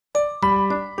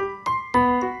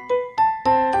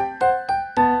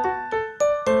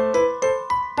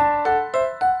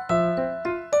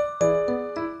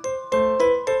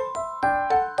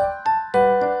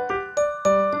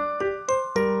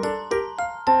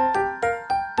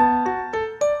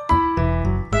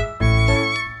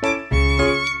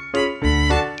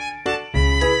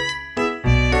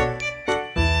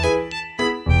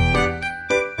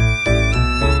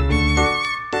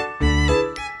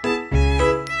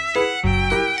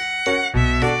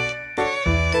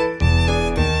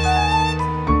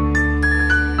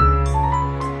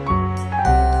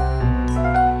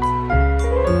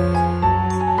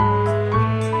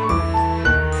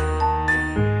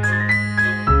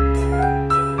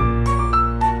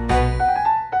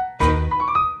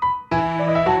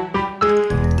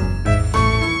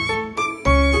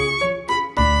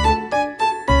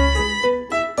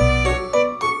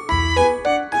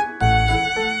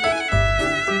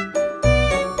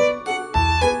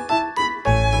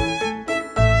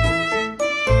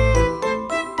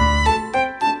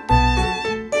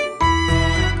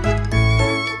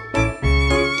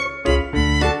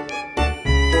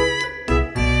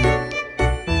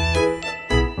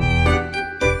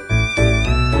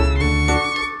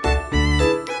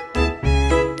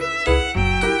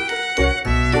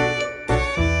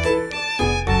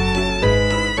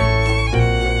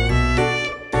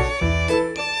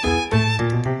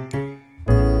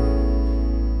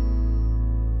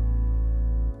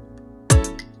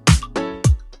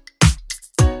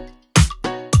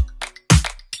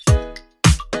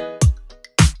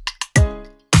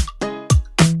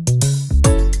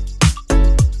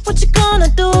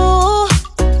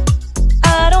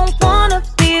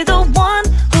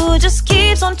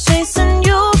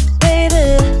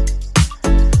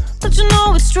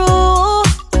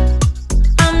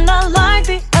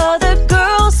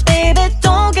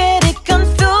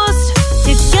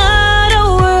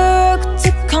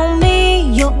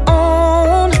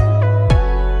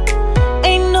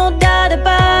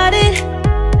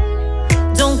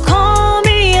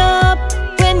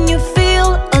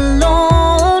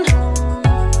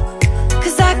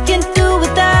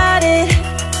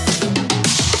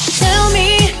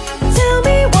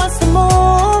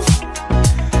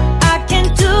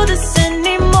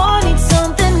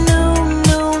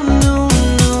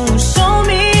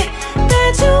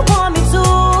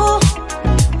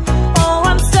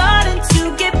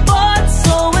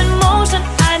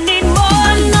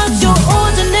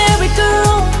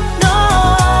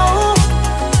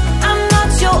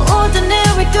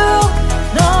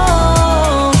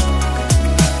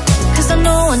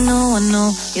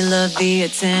love the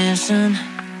attention,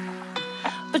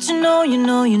 but you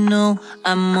know,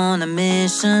 I'm on a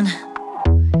mission.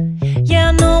 Yeah,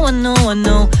 I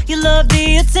know, you love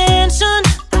the attention,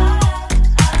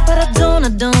 but I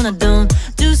don't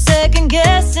do second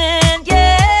guessing,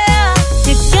 yeah.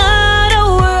 You gotta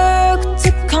work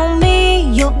to call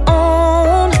me your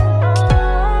own,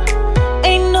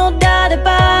 ain't no doubt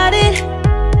about it.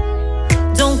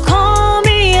 Don't call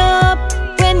me up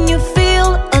when you feel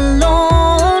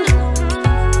alone,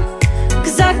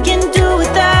 'cause I can do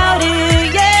without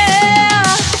it, yeah.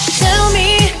 Tell me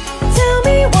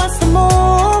what's the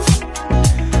move?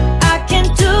 I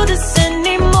can't do this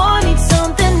anymore, need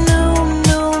something new.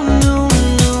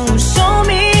 Show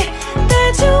me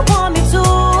that you want me to.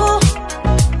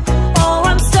 Oh,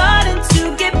 I'm starting to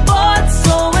get bored,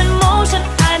 slow in motion,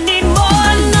 I need more.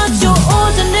 Not your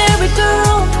ordinary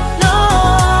girl, no.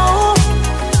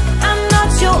 I'm not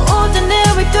your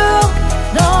ordinary girl,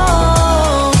 no.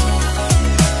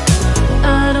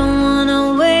 I don't wanna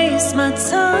waste my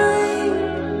time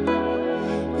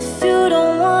if you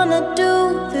don't wanna do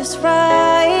this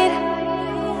right.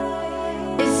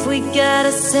 If we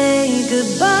gotta say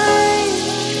goodbye,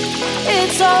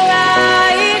 it's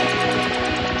alright,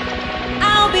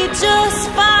 I'll be just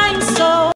fine.